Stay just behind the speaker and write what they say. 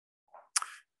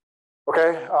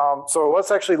Okay, so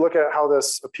let's actually look at how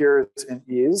this appears in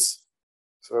ease.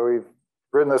 So we've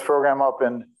written this program up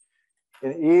in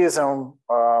ease, and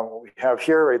what we have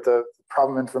here, right, the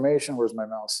problem information. Where's my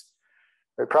mouse?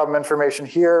 Right, problem information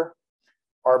here,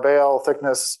 our bale,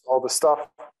 thickness, all the stuff,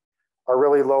 our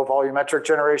really low volumetric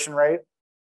generation rate.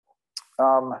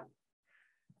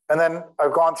 And then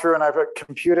I've gone through and I've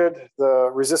computed the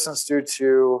resistance due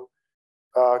to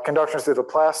conduction through the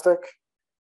plastic.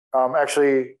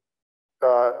 Actually,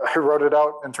 I wrote it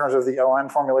out in terms of the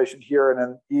LN formulation here, and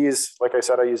in ease, like I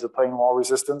said, I use the plane wall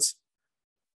resistance.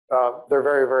 They're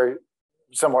very, very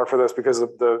similar for this because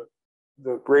of the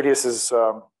radius is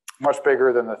much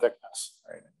bigger than the thickness.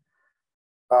 Right?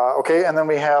 Okay, and then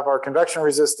we have our convection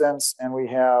resistance, and we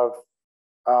have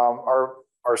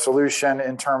our solution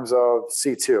in terms of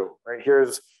C2. Right,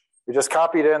 we just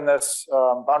copied in this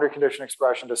boundary condition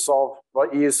expression to solve,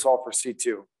 let ease solve for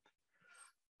C2.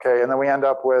 Okay, and then we end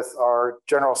up with our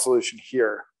general solution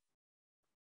here,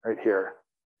 right here.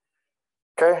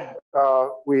 Okay,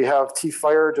 we have T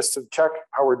fire just to check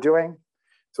how we're doing.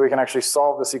 So we can actually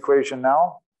solve this equation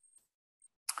now.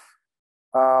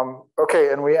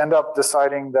 Okay, and we end up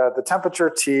deciding that the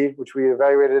temperature T, which we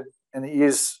evaluated in the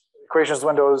ease equations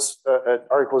windows at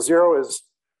R equals 0 is,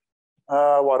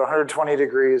 120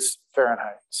 degrees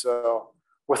Fahrenheit. So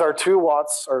with our 2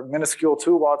 watts, our minuscule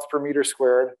 2 watts per meter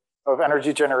squared of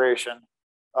energy generation,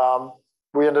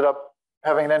 we ended up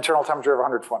having an internal temperature of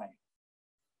 120.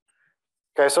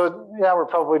 Okay, so yeah, we're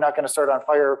probably not going to start on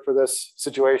fire for this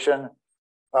situation.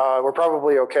 We're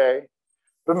probably okay,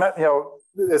 but you know,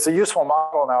 it's a useful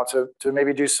model now to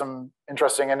maybe do some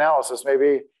interesting analysis.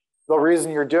 Maybe the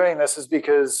reason you're doing this is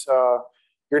because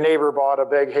your neighbor bought a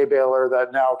big hay baler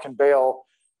that now can bale,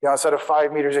 you know, instead of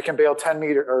 5 meters, it can bale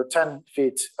 10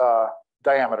 feet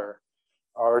diameter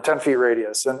or 10 feet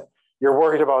radius, and you're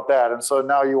worried about that. And so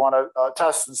now you want to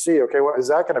test and see, okay, well, is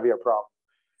that going to be a problem?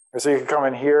 And so you can come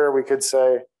in here. We could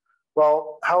say,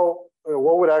 well,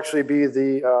 what would actually be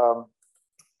the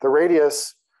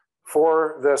radius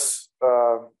for this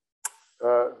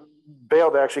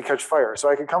bale to actually catch fire? So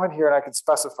I could come in here and I could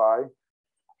specify,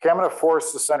 okay, I'm going to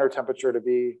force the center temperature to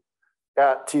be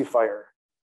at T fire.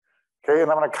 Okay, and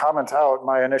I'm going to comment out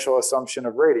my initial assumption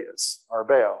of radius, our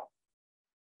bale.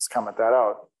 Let's comment that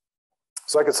out.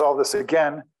 So I could solve this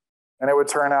again, and it would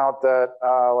turn out that,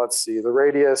 let's see, the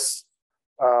radius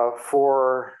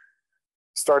for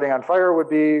starting on fire would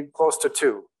be close to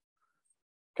 2.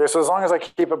 Okay, so as long as I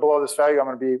keep it below this value, I'm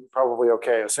going to be probably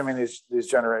okay, assuming these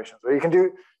generations. But you can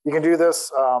do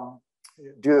this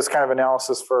kind of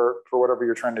analysis for whatever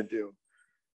you're trying to do.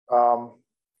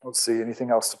 Let's see, anything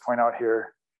else to point out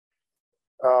here?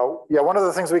 Yeah, one of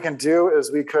the things we can do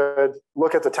is we could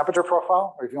look at the temperature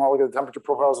profile, or if you want to look at the temperature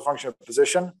profile as a function of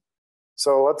position.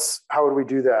 So how would we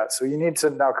do that? So you need to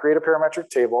now create a parametric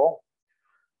table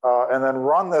and then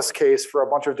run this case for a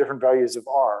bunch of different values of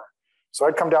R. So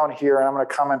I'd come down here and I'm going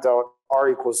to comment out R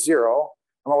equals 0.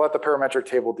 I'm going to let the parametric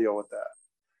table deal with that.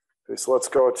 Okay, so let's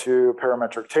go to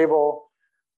parametric table,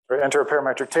 enter a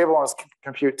parametric table, and let's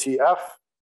compute TF.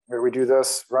 Here we do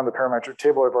this, run the parametric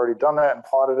table. I've already done that and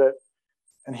plotted it.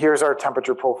 And here's our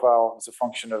temperature profile as a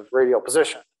function of radial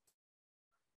position.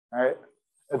 All right.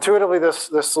 Intuitively,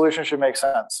 this solution should make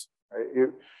sense.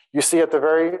 Right? You see at the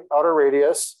very outer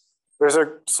radius, there's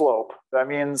a slope. That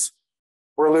means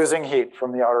we're losing heat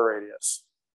from the outer radius.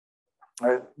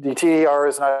 Right? dTdr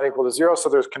is not equal to 0, so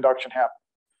there's conduction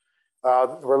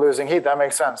happening. We're losing heat. That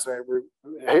makes sense. Right?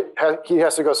 Heat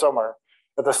has to go somewhere.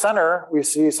 At the center, we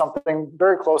see something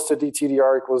very close to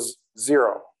dTdr equals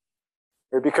 0.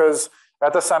 Right? Because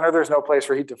at the center, there's no place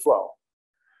for heat to flow.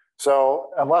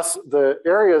 So unless the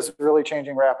area is really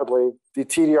changing rapidly, the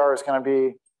TDR is going to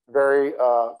be very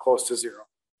close to 0.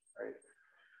 Right?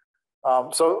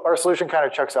 So our solution kind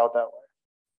of checks out that way.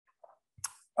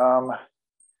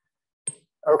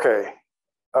 Okay,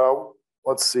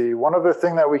 let's see. One other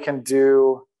thing that we can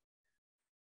do.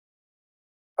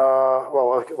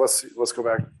 Well, let's go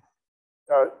back.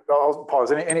 I'll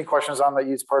pause. Any questions on the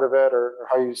ease part of it, or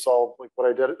how you solve like what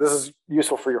I did? This is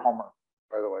useful for your homework,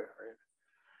 by the way. Right?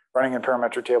 Running in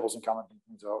parametric tables and commenting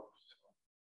things out.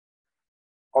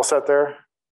 All set there?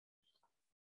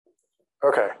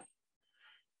 Okay.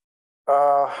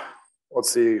 Let's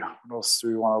see. What else do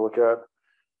we want to look at?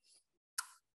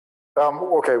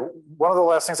 Okay. One of the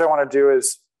last things I want to do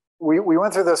is we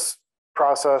went through this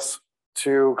process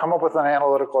to come up with an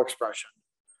analytical expression.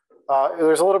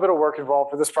 There's a little bit of work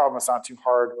involved for this problem. It's not too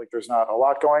hard. Like there's not a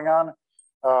lot going on,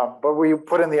 but we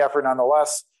put in the effort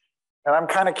nonetheless. And I'm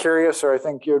kind of curious, or I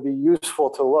think it would be useful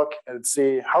to look and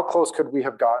see how close could we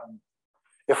have gotten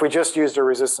if we just used a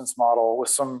resistance model with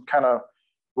some kind of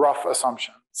rough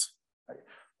assumptions.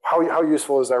 How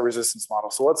useful is that resistance model?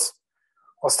 So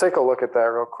let's take a look at that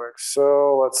real quick.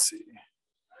 So let's see.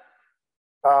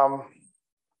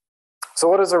 So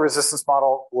what does a resistance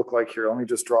model look like here? Let me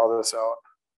just draw this out.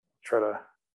 Try to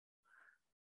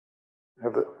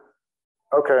have it.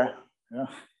 Okay, yeah,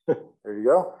 there you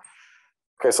go.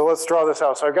 Okay, so let's draw this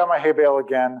out. So I've got my hay bale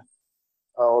again.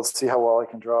 Let's see how well I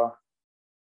can draw.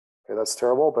 Okay, that's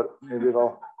terrible, but maybe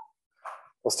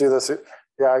let's do this.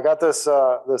 Yeah, I got this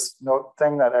this note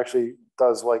thing that actually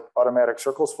does like automatic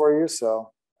circles for you,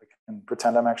 so I can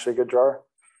pretend I'm actually a good drawer.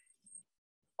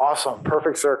 Awesome,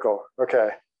 perfect circle. Okay,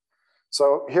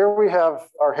 so here we have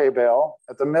our hay bale.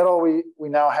 At the middle, we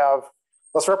now have,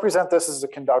 let's represent this as a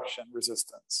conduction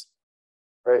resistance,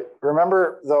 right?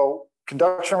 Remember though,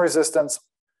 conduction resistance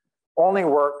only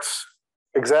works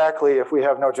exactly if we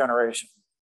have no generation,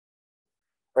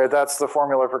 right? That's the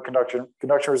formula for conduction.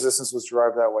 Conduction resistance was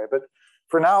derived that way. But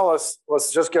for now,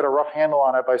 let's just get a rough handle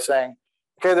on it by saying,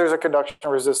 okay, there's a conduction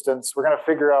resistance. We're going to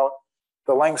figure out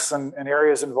the lengths and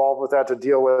areas involved with that to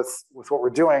deal with what we're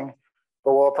doing,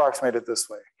 but we'll approximate it this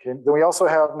way. Okay? Then we also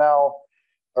have now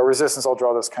a resistance. I'll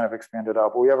draw this kind of expanded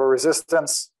out, but we have a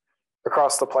resistance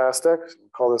across the plastic. So we'll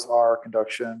call this R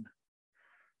conduction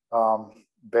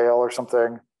bale or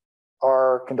something.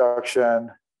 R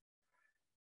conduction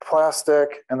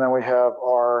plastic, and then we have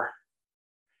R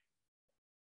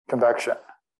convection,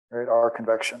 right? R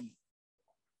convection.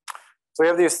 So we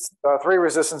have these three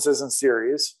resistances in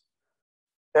series,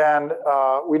 and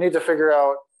we need to figure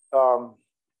out an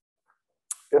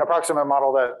approximate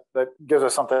model that gives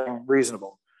us something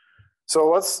reasonable. So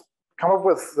let's come up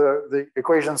with the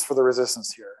equations for the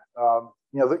resistance here.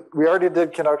 We already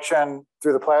did conduction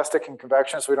through the plastic and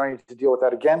convection, so we don't need to deal with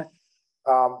that again.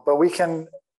 But we can,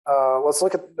 let's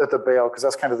look at the bale, because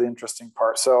that's kind of the interesting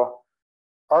part. So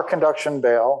our conduction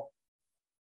bale,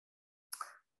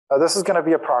 this is going to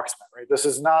be approximate, right? This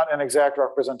is not an exact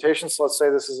representation, so let's say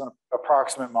this is an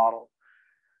approximate model.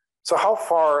 So how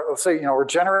far, let's say, we're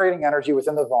generating energy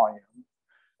within the volume.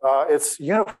 It's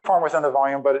uniform within the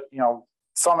volume, but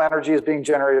some energy is being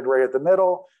generated right at the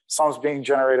middle, some's being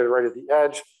generated right at the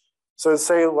edge. So let's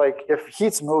say like if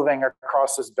heat's moving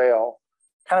across this bale,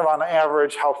 kind of on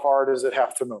average, how far does it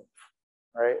have to move,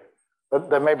 right?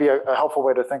 That may be a helpful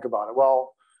way to think about it.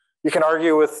 Well, you can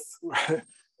argue with,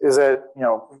 is it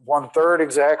 1/3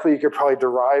 exactly? You could probably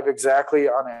derive exactly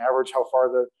on average how far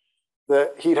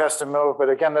the heat has to move. But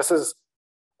again, this is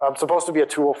supposed to be a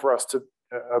tool for us to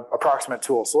approximate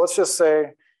tool. So let's just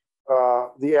say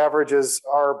the average is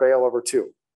R bale over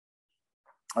 2.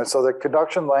 Right, so the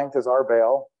conduction length is R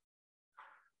bale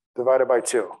divided by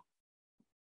 2.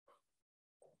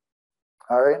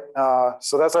 All right,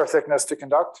 so that's our thickness to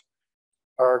conduct.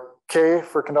 Our K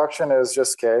for conduction is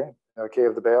just K, K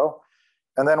of the bale.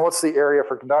 And then what's the area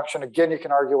for conduction? Again, you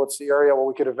can argue what's the area. Well,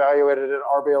 we could evaluate it at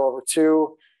R bale over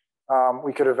 2.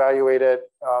 We could evaluate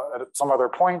it at some other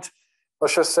point.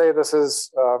 Let's just say this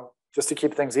is, just to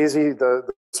keep things easy, the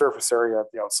surface area of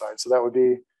the outside. So that would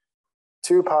be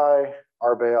 2 pi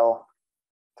R bale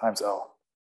times L.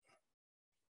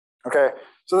 Okay,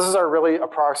 so this is our really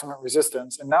approximate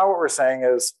resistance. And now what we're saying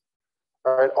is,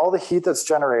 all right, all the heat that's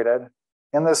generated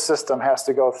in this system has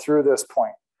to go through this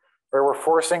point, where we're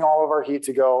forcing all of our heat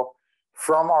to go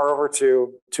from R over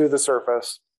 2 to the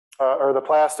surface, or the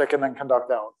plastic, and then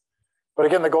conduct out. But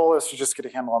again, the goal is to just get a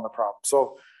handle on the problem.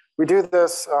 So we do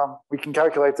this, we can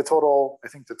calculate the total, I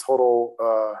think the total,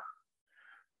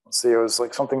 let's see, it was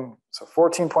like something, so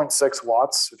 14.6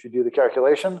 watts if you do the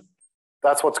calculation.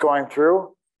 That's what's going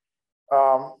through.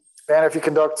 And if you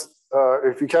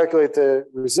if you calculate the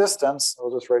resistance,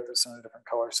 I'll just write this in a different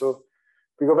color. So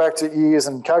if we go back to E's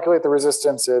and calculate the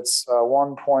resistance, it's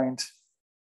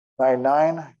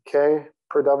 1.99 K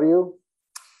per W.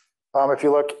 If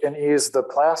you look in E's, the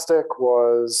plastic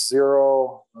was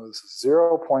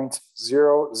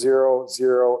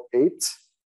 0.0008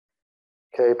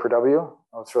 K per W.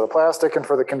 That's for the plastic, and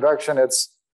for the convection,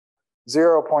 it's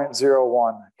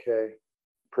 0.01 K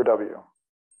per W.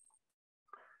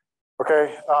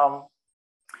 Okay,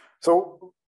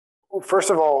 so first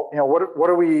of all, what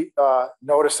do we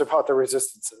notice about the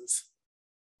resistances?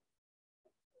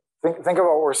 Think about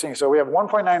what we're seeing. So we have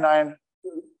 1.99,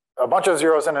 a bunch of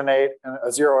zeros and an 8, and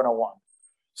a 0 and a 1.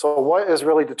 So what is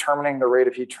really determining the rate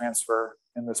of heat transfer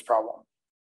in this problem?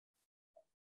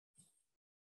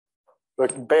 The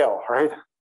bale, right?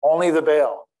 Only the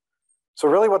bale. So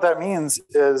really what that means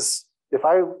is if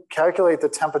I calculate the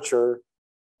temperature,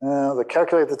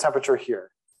 calculate the temperature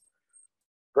here,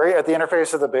 right at the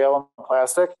interface of the bale and the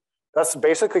plastic, that's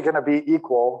basically going to be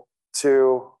equal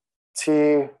to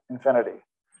T infinity.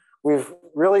 We've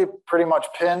really pretty much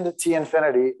pinned T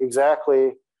infinity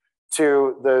exactly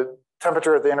to the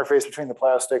temperature at the interface between the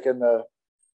plastic and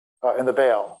the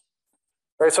bale.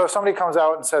 Right, so if somebody comes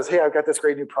out and says, hey, I've got this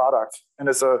great new product, and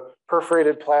it's a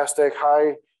perforated plastic,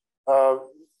 high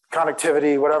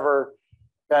conductivity, whatever,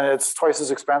 and it's twice as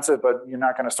expensive, but you're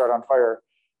not going to start on fire,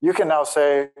 you can now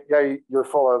say, yeah, you're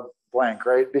full of blank,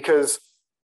 right? Because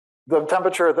the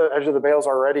temperature at the edge of the bale is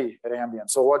already at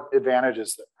ambient. So what advantage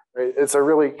is there? Right? It's a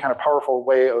really kind of powerful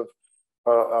way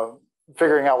of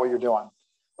figuring out what you're doing.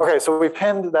 Okay, so we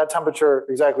pinned that temperature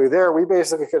exactly there. We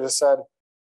basically could have said,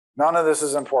 none of this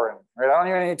is important, right? I don't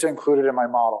even need to include it in my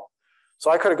model.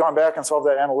 So I could have gone back and solved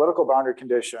that analytical boundary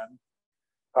condition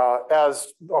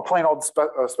as a plain old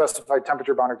specified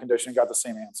temperature boundary condition and got the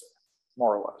same answer,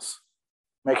 more or less.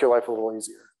 Make your life a little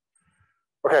easier.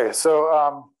 Okay,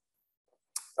 so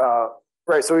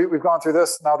right, so we've gone through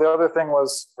this. Now the other thing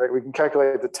was, right, we can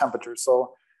calculate the temperature.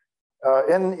 So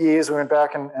in ease, we went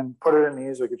back and put it in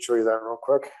ease. I could show you that real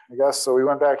quick, I guess. So we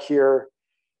went back here.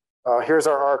 Here's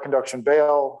our conduction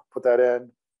bale, put that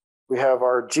in. We have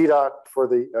our G dot for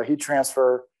the heat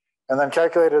transfer, and then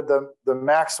calculated the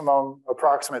maximum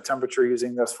approximate temperature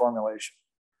using this formulation.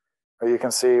 You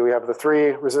can see we have the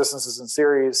three resistances in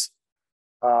series,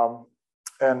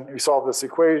 and we solve this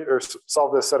equation, or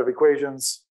solve this set of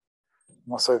equations.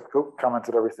 Unless I've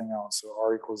commented everything else. So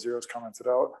R equals 0 is commented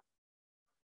out.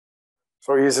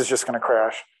 So ease is just going to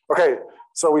crash. Okay,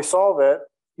 so we solve it.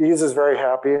 Ease is very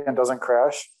happy and doesn't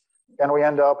crash. And we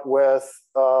end up with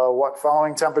what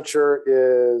following temperature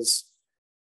is,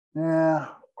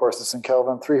 of course it's in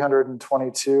Kelvin,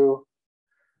 322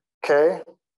 K,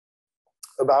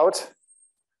 about.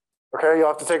 Okay, you'll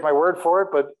have to take my word for it,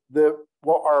 but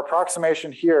what our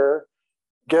approximation here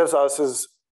gives us is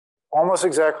almost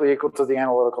exactly equal to the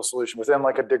analytical solution within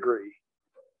like a degree.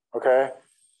 Okay,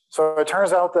 so it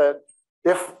turns out that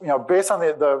if, based on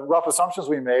the rough assumptions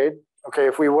we made, okay,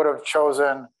 if we would have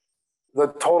chosen the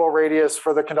total radius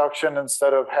for the conduction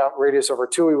instead of half radius over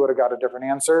 2, we would have got a different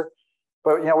answer.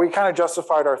 But we kind of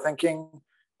justified our thinking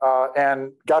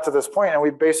and got to this point, and we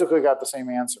basically got the same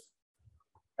answer.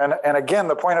 And again,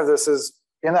 the point of this is,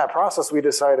 in that process, we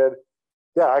decided,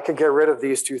 yeah, I could get rid of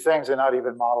these two things and not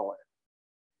even model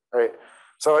it, right?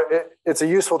 So it's a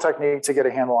useful technique to get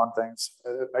a handle on things.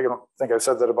 I don't think I've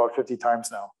said that about 50 times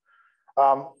now.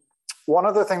 One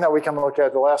other thing that we can look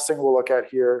at, the last thing we'll look at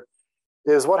here,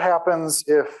 is what happens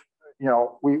if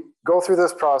we go through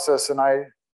this process, and I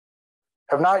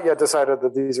have not yet decided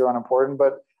that these are unimportant,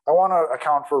 but I want to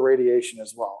account for radiation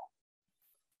as well.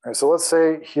 All right, so let's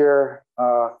say here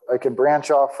I can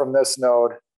branch off from this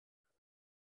node,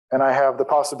 and I have the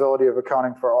possibility of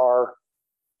accounting for R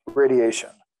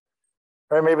radiation.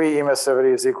 Right, maybe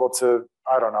emissivity is equal to,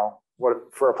 I don't know,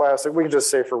 what for a plastic. We can just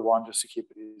say for 1 just to keep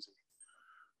it easy.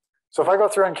 So if I go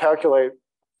through and calculate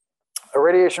a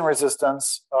radiation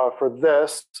resistance for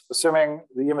this, assuming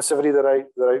the emissivity that I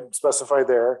specified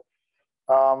there.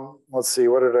 Let's see,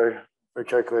 what did I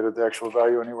calculated the actual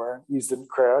value anywhere. Ease didn't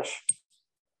crash.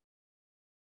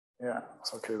 Yeah,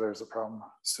 it's okay, there's the problem.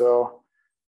 So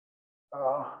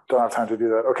don't have time to do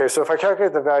that. Okay, so if I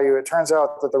calculate the value, it turns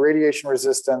out that the radiation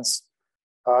resistance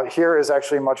here is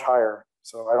actually much higher.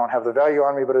 So I don't have the value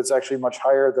on me, but it's actually much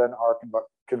higher than our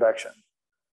convection.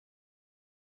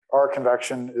 Our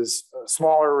convection is a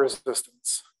smaller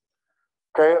resistance.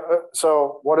 Okay,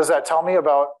 so what does that tell me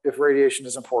about if radiation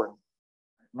is important?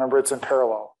 Remember, it's in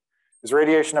parallel. Is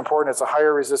radiation important? It's a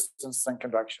higher resistance than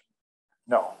convection.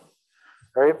 No,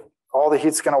 right? All the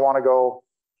heat's going to want to go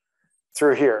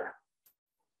through here.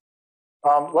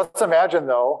 Let's imagine,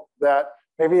 though, that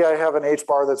maybe I have an H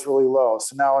bar that's really low.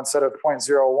 So now instead of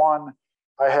 0.01,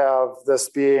 I have this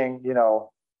being,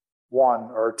 1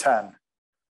 or 10.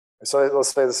 So let's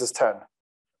say this is 10.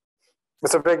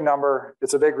 It's a big number.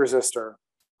 It's a big resistor.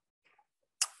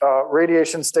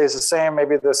 Radiation stays the same.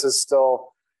 Maybe this is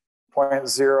still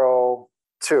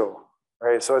 0.02,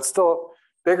 right? So it's still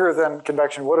bigger than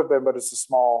convection would have been, but it's a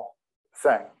small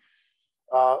thing.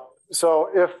 So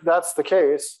if that's the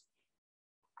case,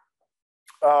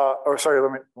 or sorry,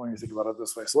 let me think about it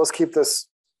this way. So let's keep this,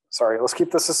 let's keep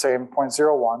this the same,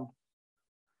 0.01.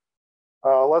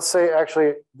 Let's say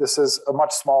actually this is a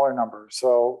much smaller number,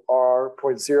 so our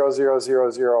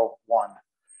 0.00001.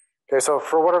 Okay, so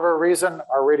for whatever reason,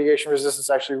 our radiation resistance is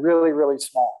actually really, really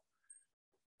small.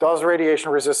 Does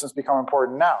radiation resistance become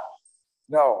important now?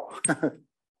 No.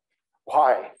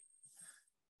 Why?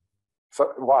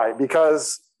 So why?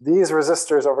 Because these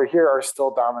resistors over here are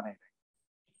still dominating,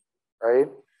 right?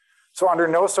 So under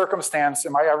no circumstance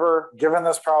am I ever, given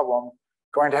this problem,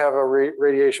 going to have a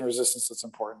radiation resistance that's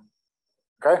important.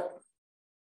 Okay?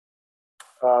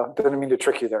 Didn't mean to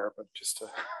trick you there, but just to.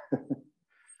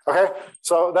 Okay,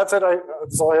 so that's it.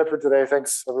 That's all I had for today.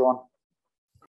 Thanks, everyone.